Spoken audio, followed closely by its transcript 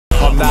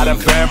I'm not a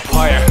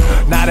vampire,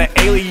 not an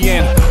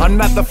alien, I'm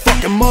not the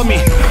fucking mummy,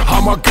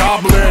 I'm a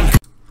goblin.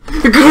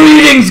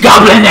 Greetings,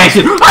 Goblin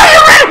Nation! Are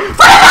you ready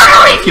for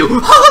another review?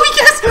 Oh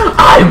yes,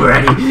 I'm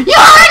ready. You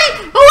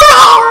ready? We're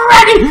all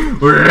ready.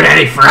 We're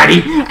ready,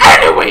 Freddy.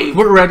 Anyway,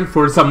 we're ready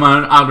for some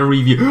other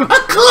review. A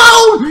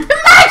clone!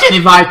 Imagine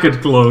if I could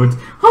clone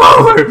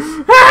over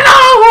and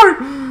over.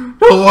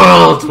 The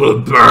world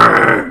will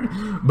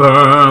burn.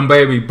 Burn,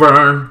 baby,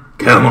 burn.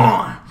 Come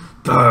on,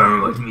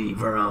 burn with me,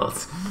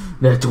 world.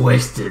 The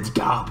twisted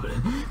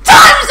goblin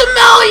times a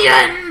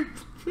million.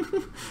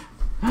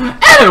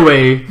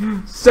 Anyway,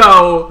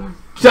 so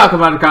talk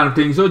about the kind of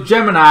thing. So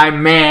Gemini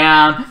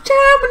man,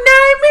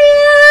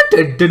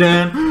 dun, dun,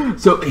 dun.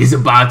 So he's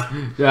about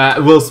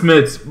Will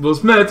Smith. Will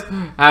Smith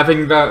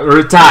having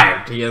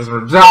retired. He is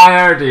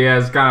retired. He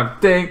has kind of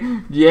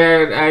thing.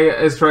 Yeah,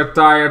 is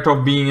retired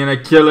of being a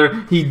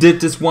killer. He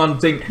did this one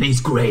thing, and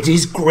he's great.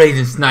 He's great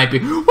in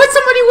sniping. With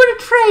somebody with a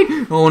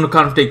trade, oh, no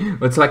kind of thing.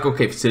 It's like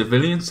okay,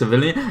 civilian,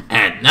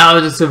 and now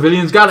the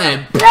civilian's got it,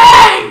 and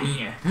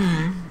bang.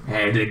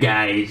 And the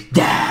guy is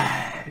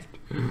dead.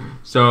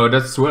 So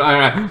that's what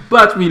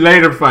but we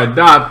later find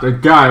out the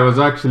guy was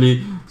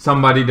actually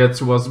somebody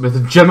that was with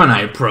the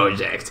Gemini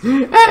project.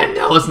 And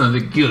that was not a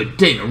good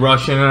thing.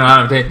 Russian and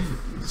everything.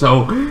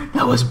 So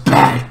that was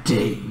bad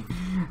thing.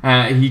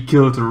 He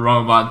killed the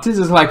robot. This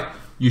is like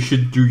you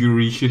should do your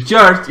research.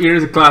 Just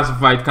here's a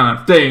classified kind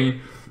of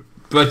thing.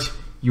 But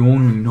you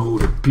only know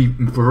the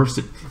people in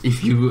person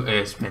if you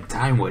spend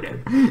time with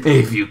them.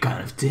 If you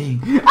kind of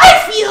thing.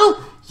 I feel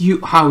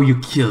how you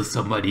kill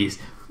somebody is,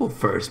 well,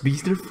 first be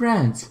their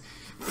friends.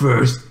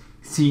 First,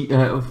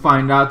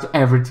 find out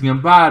everything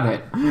about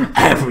him,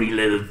 every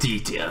little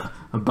detail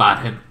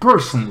about him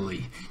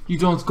personally. You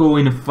don't go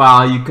in a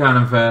file. You kind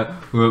of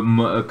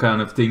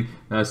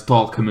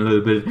stalk him a little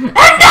bit, and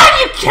then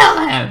you kill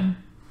him.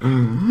 I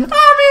mean,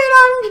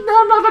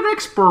 I'm not an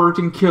expert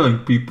in killing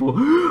people,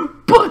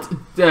 but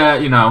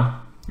you know,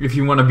 if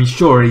you want to be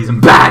sure he's a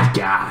bad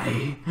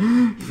guy,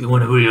 if you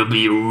want to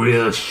be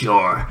real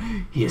sure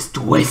he is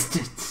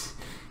twisted,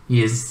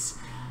 he is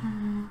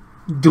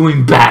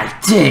doing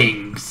bad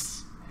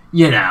things,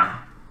 you know,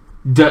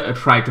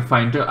 try to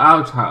find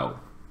out how,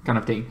 kind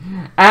of thing.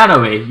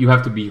 Anyway, you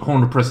have to be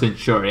 100%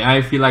 sure.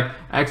 I feel like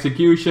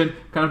execution,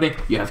 kind of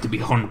thing, you have to be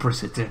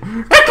 100% sure.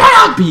 It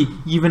cannot be,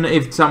 even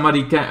if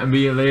somebody can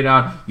be laid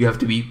out, you have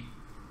to be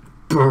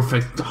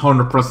perfect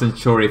 100%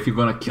 sure if you're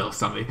gonna kill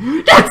somebody.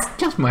 That's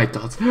just my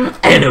thoughts.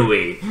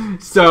 Anyway,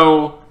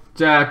 so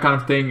kind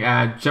of thing,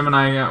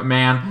 Gemini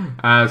man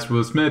as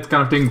Will Smith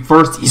kind of thing.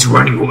 First he's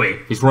running away,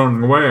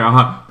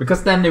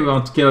 because then they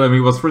want to kill him.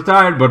 He was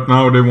retired, but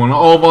now they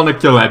all want to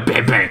kill him.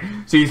 Bang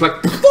bang. So he's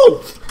like,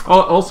 poof!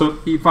 Also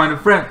he find a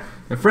friend,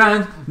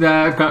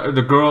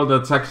 the girl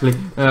that's actually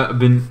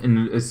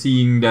been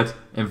seeing that,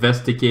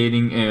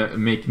 investigating,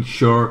 making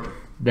sure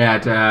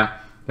that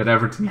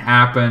everything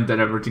happened,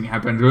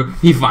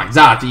 He finds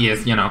out,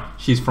 you know,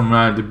 she's from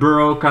the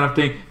bureau kind of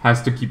thing,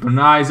 has to keep an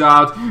eyes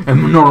out,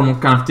 and normal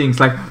kind of things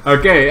like,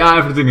 okay,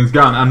 everything is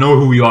gone, I know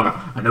who you are,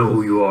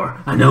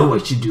 I know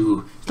what you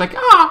do. It's like,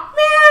 oh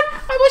man,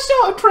 I was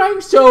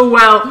trying so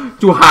well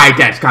to hide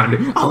that kind of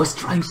thing. I was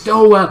trying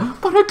so well,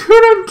 but I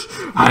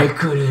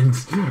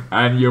couldn't,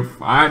 and you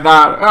find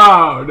out,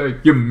 oh, the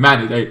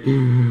humanity.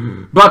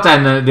 But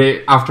then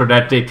after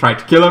that they try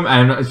to kill him,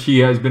 and she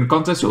has been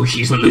contested, so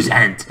she's a loose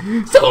end.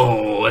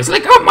 So it's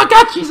like, oh my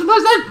god, she's a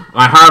loose end.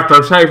 I have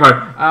to save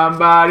her.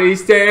 Somebody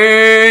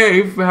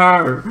save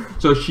her.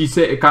 So she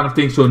said kind of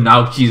thing. So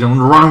now she's on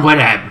the run with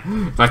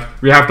him. It's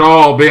like we have to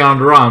all be on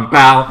the run,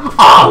 pal.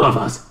 All of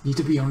us need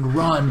to be on the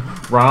run.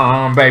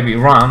 Run, baby,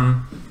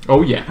 run.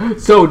 Oh yeah.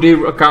 So they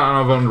were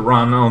kind of on the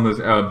run on this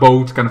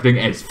boat kind of thing.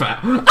 And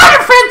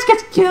other friends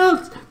get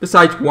killed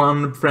besides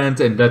one friend,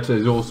 and that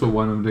is also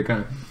one of the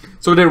kind of.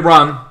 So they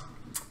run,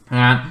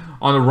 and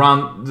on the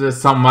run,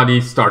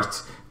 somebody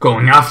starts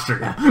going after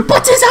them.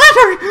 But this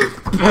other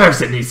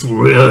person is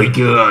really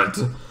good.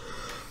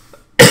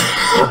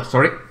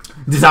 Sorry.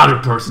 This other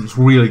person is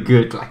really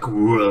good, like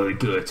really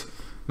good.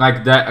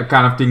 Like that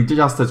kind of thing,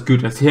 just as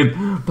good as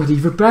him, but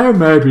even better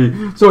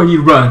maybe. So he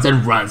runs,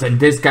 and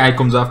this guy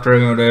comes after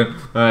him to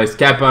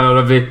escape out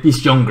of it.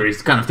 He's younger,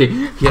 he's kind of thing.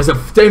 He has the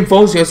same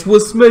voice as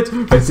Will Smith.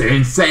 It's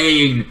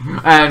insane.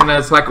 And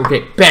it's like,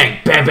 okay,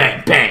 bang, bang,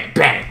 bang, bang,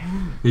 bang.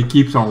 He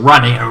keeps on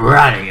running and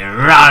running and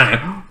running.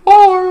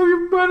 Oh,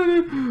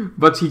 humanity!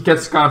 But he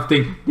gets kind of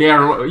thing. They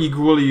are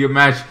equally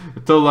matched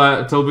till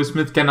Will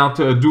Smith cannot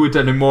do it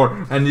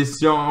anymore. And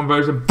this young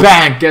person,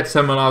 bang, gets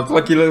him out.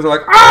 Like he looks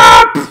like,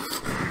 ah!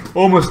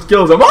 Almost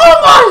kills him.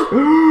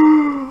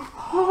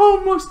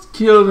 Almost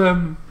killed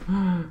him.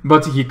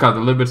 But he got a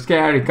little bit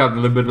scared. He got a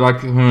little bit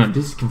like,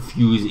 this is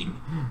confusing.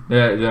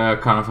 The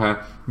kind of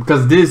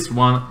because this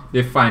one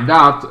they find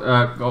out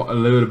a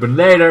little bit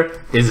later.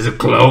 This is a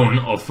clone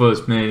of Will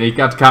Smith. They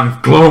got kind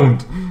of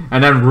cloned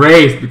and then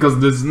raised because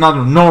this is not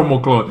a normal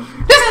clone.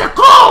 This is a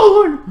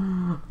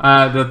clone.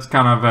 That's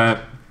kind of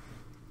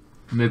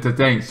the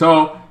thing.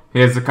 So he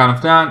has a kind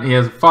of dad. He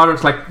has a father.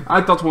 It's like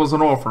I thought it was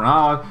an orphan.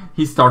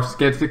 He starts to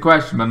get the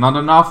question, but not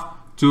enough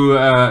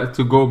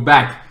to go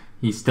back.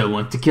 He still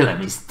wants to kill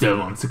him. He still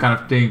wants the kind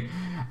of thing.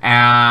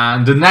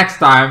 And the next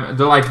time,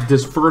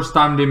 this first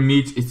time they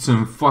meet, it's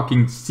a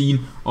fucking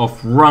scene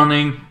of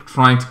running,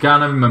 trying to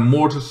kill him, and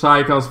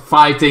motorcycles,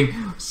 fighting.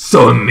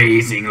 So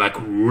amazing, like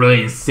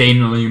really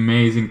insanely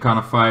amazing kind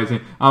of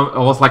fighting. I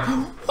was like,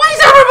 why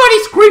is everybody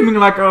screaming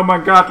like, oh my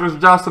god, there's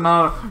just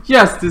another...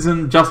 Yes, this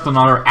isn't just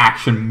another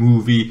action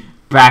movie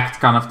backed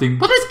kind of thing,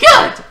 but it's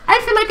good! I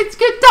feel like it's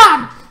good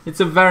done! It's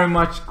a very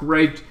much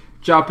great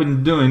job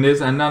in doing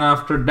this. And then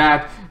after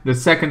that, the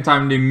second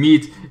time they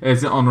meet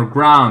is on the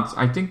ground.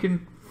 I think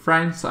in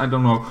France, I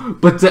don't know.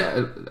 But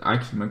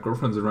actually my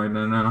girlfriend's right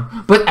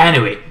now. But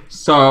anyway,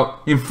 so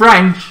in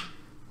French,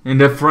 in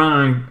the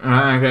front,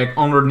 like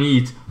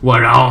underneath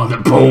where all the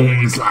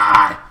bones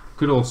lie.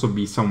 Could also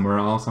be somewhere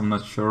else, I'm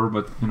not sure,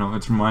 but you know,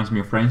 it reminds me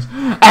of French.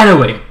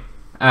 Anyway,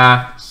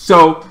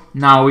 so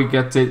now we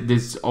get to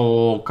this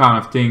all kind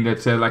of thing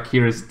that's like,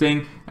 here is the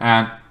thing,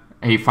 and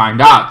he find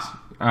out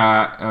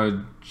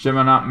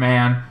Gemini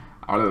Man,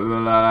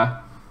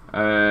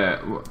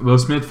 Will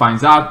Smith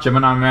finds out,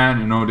 Gemini Man,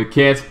 you know, the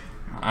kid,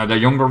 the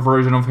younger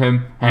version of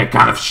him,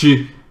 kind of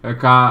shit.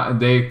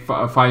 They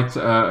fight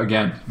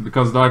again,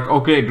 because they're like,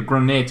 okay, the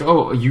grenade,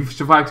 oh, you've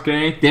survived the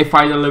grenade. They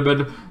fight a little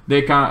bit,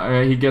 they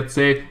can he gets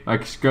saved,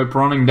 like keep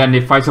running, then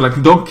they fight, so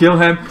like, don't kill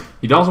him,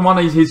 he doesn't want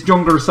his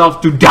younger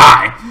self to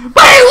die,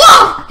 but he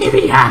will if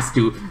he has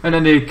to. And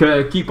then they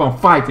keep on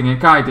fighting and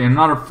kiting.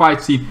 Another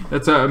fight scene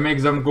that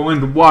makes them go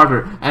in the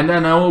water, and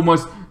then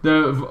almost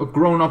the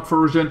grown-up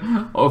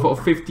version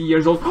of 50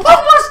 years old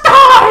almost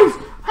dies,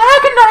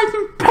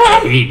 agonizing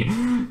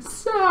pain,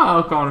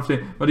 so kind of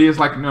thing. But he is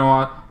like, you know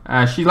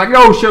what, she's like,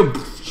 no, she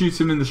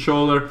shoots him in the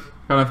shoulder,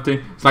 kind of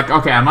thing. It's like,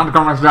 okay, I'm not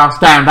gonna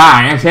stand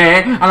by,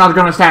 say, I'm not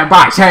gonna stand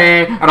by,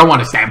 say, I don't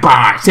want to stand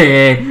by,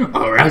 say,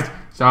 alright.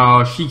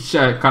 So she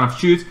kind of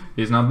shoots,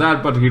 he's not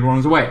dead, but he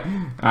runs away.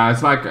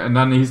 It's like, and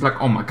then he's like,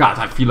 oh my god,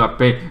 I feel like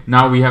pain,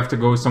 now we have to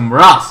go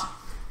somewhere else.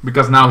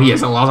 Because now he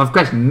has a lot of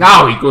questions.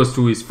 Now he goes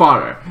to his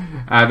father.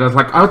 That's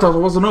like, I thought it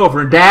was an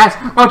orphan, Dad.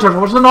 I thought it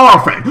was an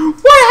orphan.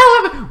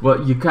 What happened?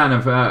 Well, you kind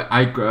of,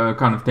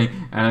 kind of thing.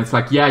 And it's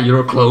like, yeah,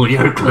 you're a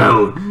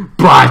clone.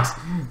 But,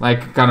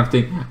 like, kind of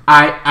thing.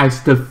 I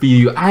still feel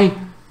you. I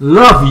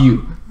love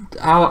you.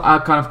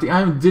 Kind of thing.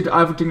 I did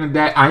everything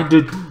that I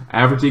did.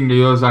 Everything that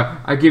he was like,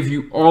 I give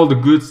you all the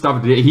good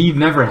stuff that he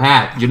never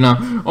had, you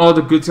know, all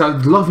the good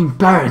stuff, loving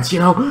parents, you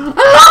know, a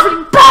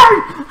loving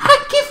parent.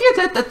 I give you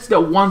that. That's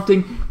the one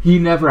thing he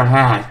never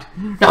had.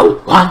 The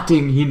one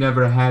thing he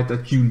never had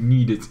that you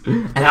needed,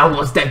 and I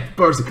was that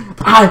person.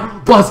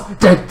 I was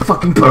that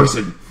fucking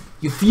person.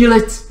 You feel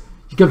it?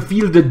 You can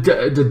feel the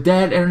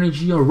dead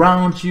energy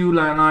around you.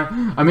 Like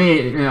I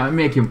mean, I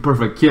make him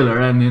perfect killer,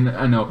 and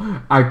I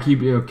know I keep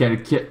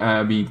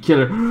being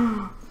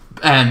killer.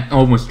 And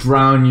almost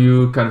drown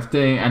you, kind of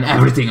thing, and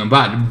everything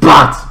about it.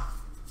 But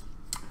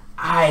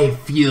I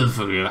feel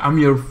for you. I'm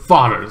your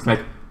father. It's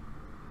like,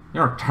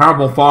 you're a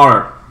terrible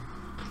father.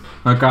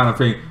 That kind of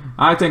thing.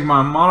 I think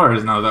my mother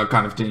is now that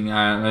kind of thing.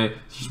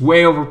 She's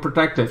way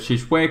overprotective.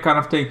 She's way kind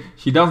of thing.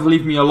 She doesn't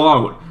leave me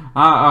alone.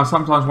 I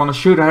sometimes want to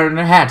shoot her in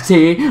the head.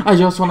 See, I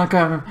just want to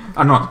kind of.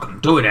 I'm not gonna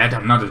do that.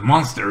 I'm not a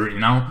monster, you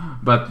know.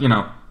 But you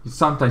know,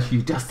 sometimes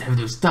you just have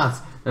those thoughts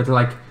that are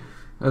like.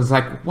 It's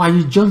like, why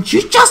you just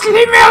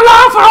leave me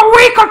alone for a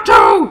week or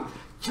two!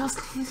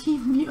 Just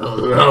leave me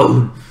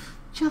alone.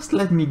 Just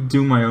let me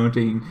do my own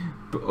thing.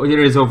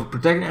 There is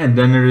overprotecting, and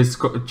then there is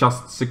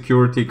just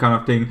security kind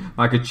of thing,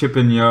 like a chip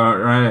in your...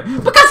 Right?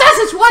 Because this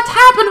is what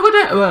happened with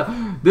it!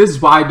 Well, this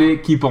is why they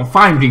keep on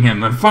finding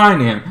him and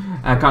finding him.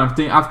 Kind of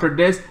thing. After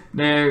this,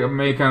 they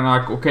make him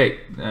like,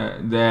 okay,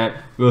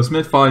 that Will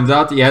Smith finds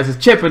out he has a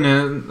chip in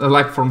it,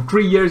 like from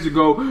 3 years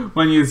ago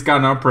when he was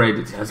kind of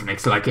operated. It just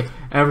makes like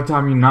every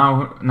time you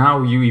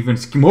now you even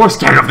more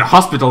scared of the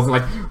hospitals.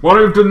 Like,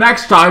 what if the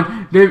next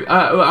time they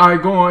I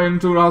go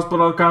into the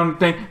hospital kind of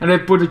thing and they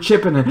put a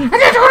chip in it and they do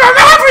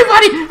that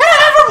everybody.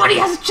 Everybody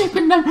has a chip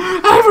in them.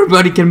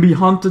 Everybody can be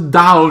hunted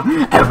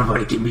down.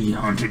 Everybody can be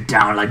hunted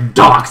down like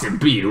dogs and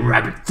be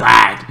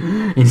rabbit-tied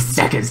in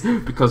seconds.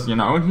 Because, you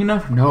know, you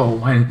never know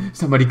when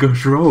somebody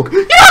goes rogue.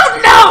 You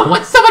never know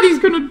when somebody's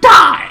gonna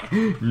die.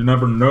 You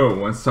never know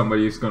when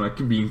somebody's gonna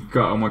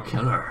become a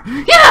killer.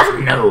 You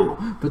never know.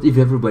 But if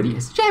everybody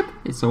has a chip,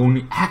 it's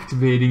only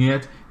activating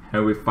it.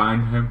 And we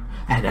find him.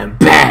 And then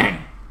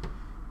bang!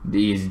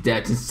 He's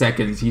dead in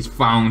seconds. He's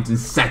found in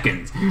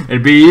seconds.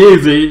 It'd be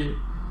easy.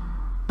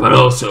 But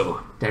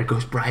also, there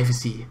goes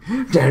privacy,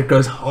 there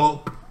goes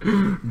hope,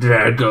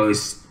 there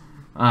goes,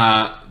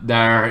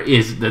 there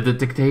is the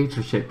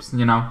dictatorships,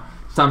 you know.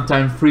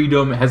 Sometimes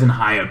freedom has a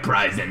higher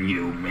price than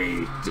you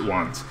may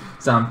want.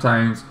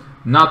 Sometimes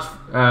not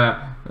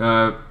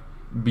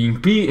being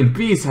in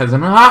peace has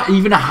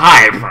even a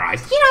higher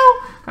price, you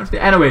know.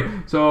 Anyway,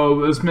 so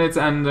Will Smith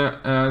and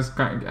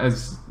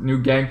as new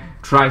gang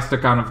tries to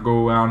kind of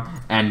go around,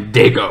 and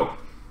they go.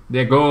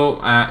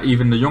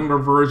 Even the younger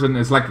version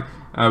is like.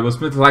 Will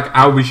Smith is like,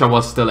 I wish I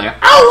was still there.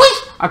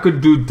 I I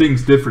could do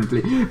things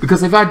differently.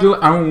 Because if I do,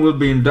 I will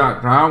be in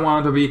doctor. I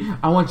want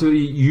to be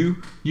you.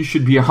 You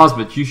should be a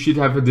husband. You should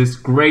have this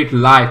great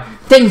life.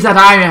 Things that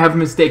I have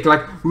mistake,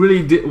 like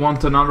really did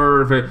want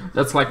another.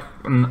 That's like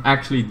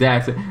actually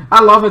that.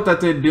 I love it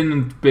that they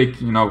didn't pick,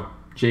 you know,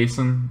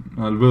 Jason,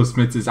 Will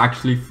Smith's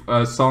actually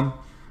son,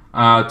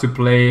 to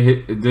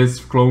play this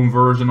clone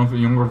version of a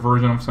younger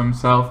version of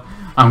himself.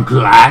 I'm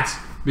glad,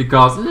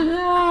 because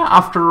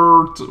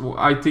after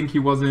I think he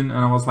was in,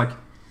 and I was like,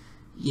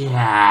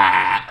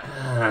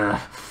 yeah,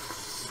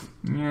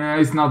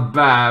 he's not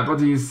bad,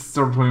 but he's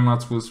certainly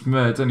not Will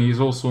Smith, and he's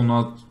also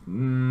not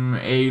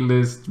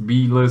A-list,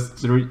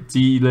 B-list,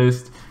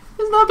 T-list.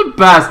 He's not the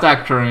best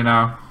actor, you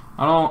know.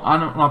 I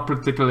don't not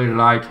particularly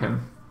like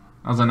him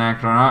as an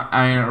actor.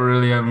 I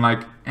really am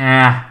like,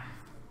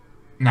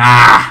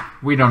 nah,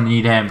 we don't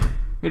need him.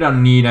 We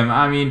don't need him.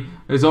 I mean,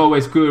 it's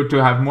always good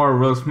to have more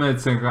Will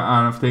Smiths and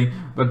kind of thing,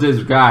 but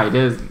this guy,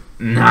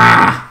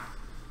 nah.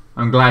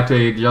 I'm glad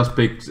they just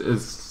picked a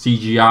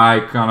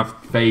CGI kind of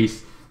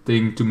face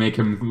thing to make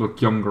him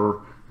look younger,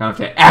 kind of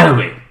thing.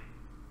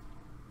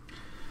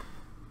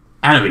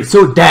 Anyway,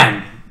 so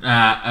then,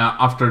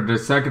 after the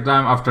second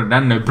time,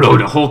 then they blow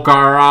the whole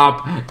car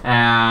up,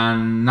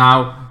 and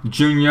now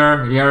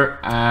Junior here,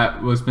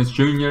 Will Smith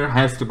Jr.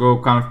 has to go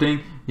kind of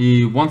thing.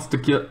 He wants to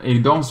kill. He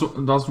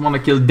doesn't want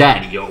to kill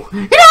Daddy-O.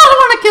 He doesn't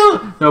want to kill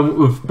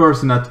the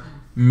person that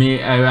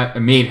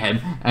made him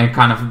and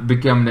kind of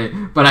become the.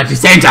 But at the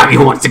same time, he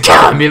wants to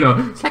kill him. You know,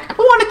 it's like, I don't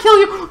want to kill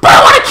you, but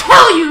I want to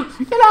kill you.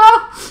 You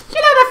know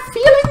that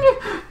feeling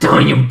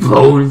down your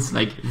bones.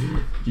 Like,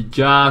 you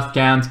just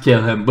can't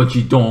kill him, but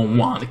you don't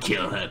want to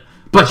kill him,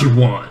 but you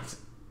want.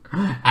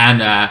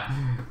 And that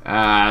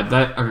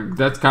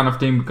kind of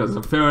thing, because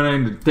of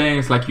feeling the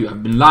things like you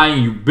have been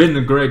lying, you've been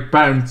a great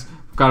parent.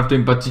 Kind of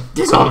thing, but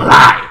it's all a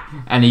lie.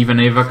 And even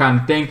if I kind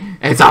of thing,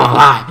 it's all a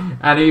lie.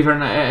 And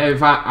even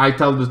if I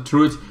tell the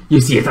truth, you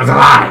see it as a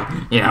lie.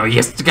 You know,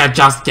 you just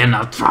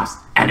cannot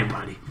trust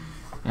anybody.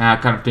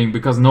 Kind of thing,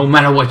 because no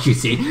matter what you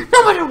say, you're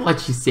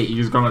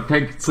just gonna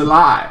think it's a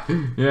lie.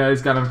 Yeah,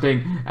 it's kind of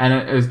thing, and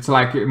it's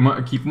like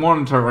keep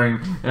monitoring.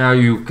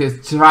 You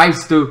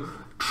tries to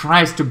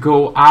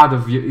go out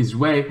of his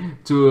way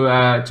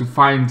to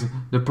find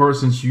the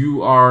persons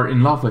you are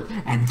in love with,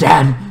 and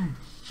then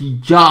he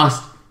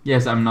just.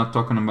 Yes, I'm not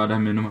talking about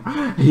him anymore.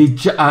 He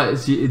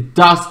does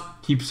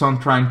keeps on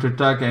trying to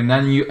attack, and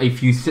then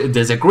if you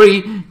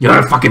disagree, you're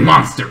a fucking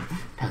monster.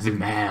 Doesn't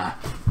matter.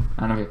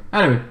 Anyway,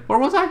 where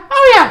was I?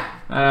 Oh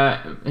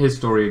yeah, his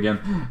story again.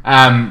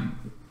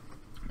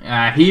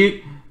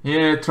 He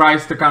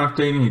tries to kind of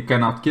thing. He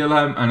cannot kill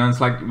him, and then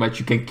it's like, but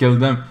you can kill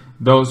them.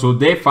 Though, so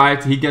they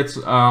fight. He gets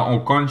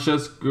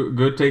unconscious.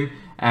 Good thing.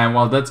 And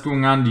while that's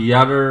going on, the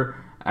other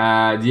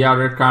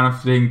kind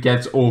of thing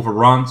gets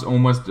overrun.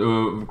 Almost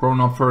a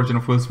grown-up version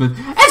of Will Smith.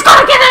 It's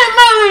gonna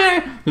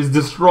get him! He's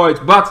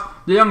destroyed, but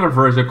the younger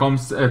version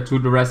comes to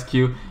the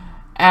rescue,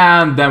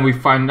 and then we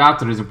find out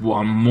there is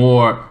one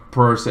more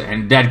person,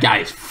 and that guy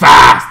is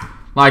fast,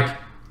 like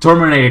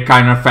Terminator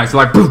kind of fast.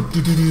 Like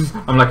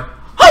I'm like,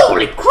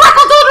 holy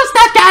crackle-doodles,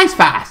 that guy's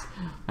fast!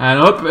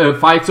 And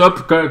fights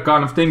up,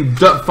 kind of thing,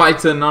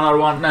 fights another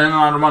one,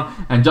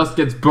 and just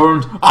gets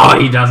burned. Oh,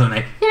 he doesn't.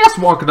 He just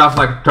walked off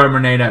like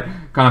Terminator,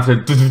 kind of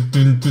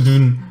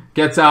thing.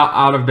 Gets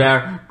out of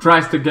there,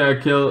 tries to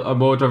kill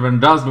both of them,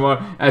 doesn't work.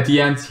 At the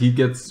end, he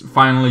gets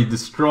finally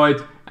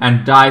destroyed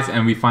and dies,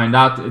 and we find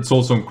out it's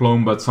also a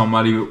clone, but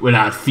somebody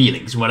without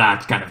feelings,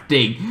 without kind of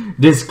thing.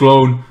 This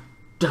clone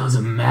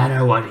doesn't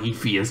matter what he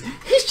feels.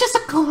 He's just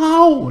a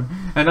clone,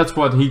 and that's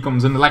what he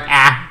comes in like.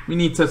 We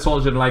need a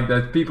soldier like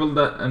that, people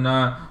that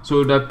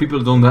so that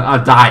people don't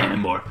die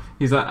anymore.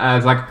 He's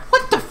like,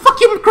 what the fuck?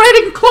 You're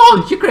creating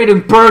clones. You're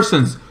creating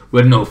persons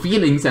with no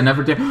feelings and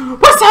everything.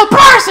 What's all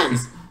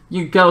persons?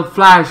 You kill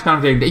Flash, kind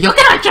of thing. You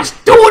cannot just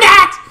do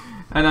that.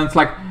 And then it's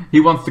like he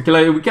wants to kill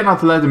him. We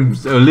cannot let him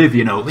live.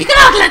 You know, we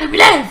cannot let him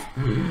live.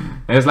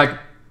 And it's like.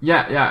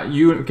 Yeah,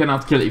 you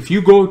cannot kill. If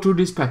you go to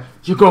this path,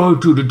 you go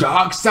to the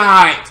dark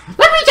side.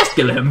 Let me just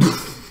kill him.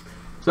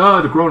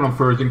 So the grown-up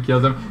version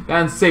kills him.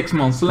 Then 6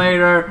 months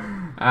later,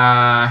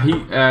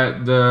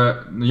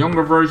 the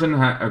younger version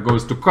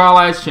goes to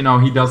college. You know,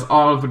 he does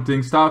all of the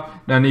thing stuff.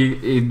 Then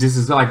this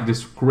is like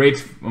this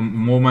great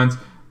moment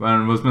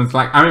when Will Smith's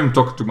like, I'm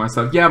talking to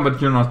myself. Yeah,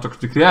 but you're not talking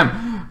to them.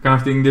 Kind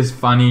of thing. This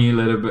funny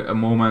little bit a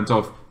moment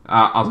of.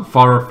 As a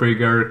father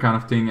figure kind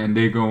of thing, and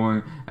they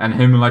going and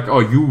him like, oh,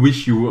 you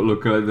wish you would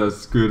look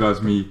as good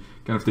as me,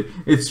 kind of thing.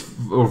 It's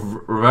a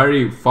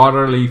very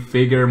fatherly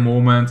figure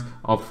moment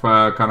of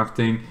kind of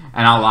thing,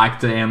 and I like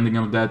the ending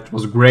of that. It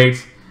was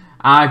great.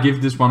 I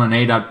give this one an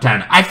 8 out of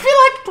 10. I feel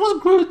like it was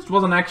good. It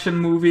was an action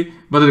movie,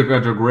 but it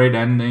got a great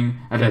ending,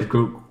 and it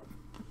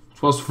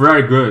was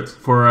very good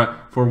for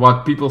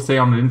what people say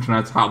on the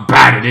internet how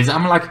bad it is.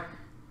 I'm like.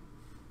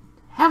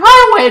 Have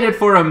I waited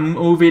for a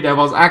movie that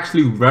was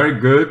actually very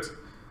good,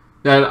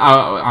 that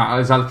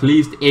is at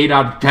least 8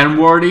 out of 10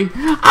 worthy?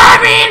 I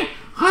mean,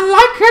 I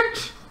like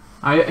it.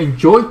 I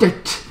enjoyed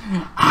it.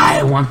 I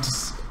don't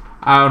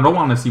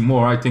want to see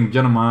more. I think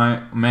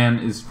Gemini Man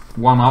is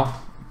one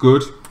off.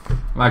 good.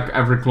 Like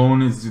every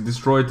clone is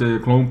destroyed, the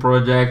clone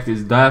project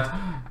is dead.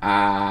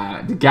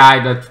 The guy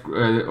that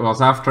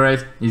was after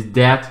it is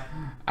dead.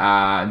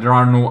 There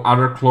are no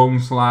other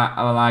clones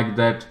like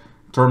that.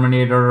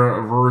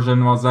 Terminator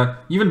version was that.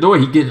 Even though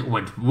he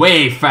went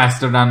way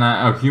faster than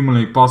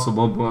humanly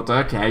possible, but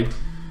okay.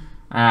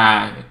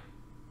 And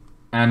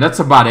that's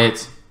about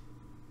it.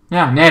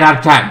 Yeah, 9 out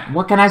of 10.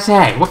 What can I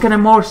say? What can I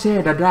more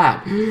say than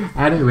that?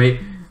 Anyway,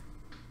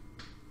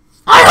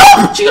 I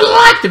hope you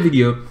liked the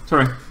video.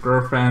 Sorry,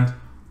 girlfriend.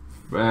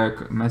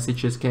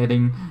 Messages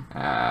getting.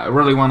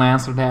 Really want to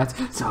answer that.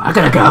 So I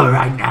gotta go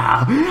right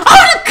now.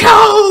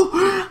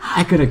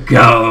 I gotta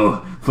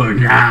go for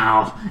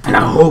now. And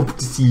I hope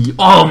to see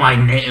all my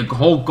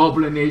whole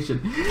Goblin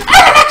Nation in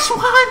the next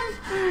one.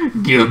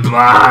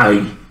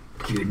 Goodbye.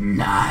 Good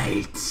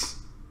night.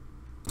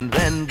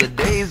 Then the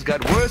days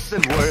got worse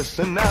and worse,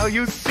 and now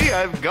you see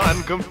I've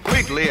gone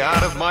completely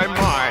out of my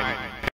mind.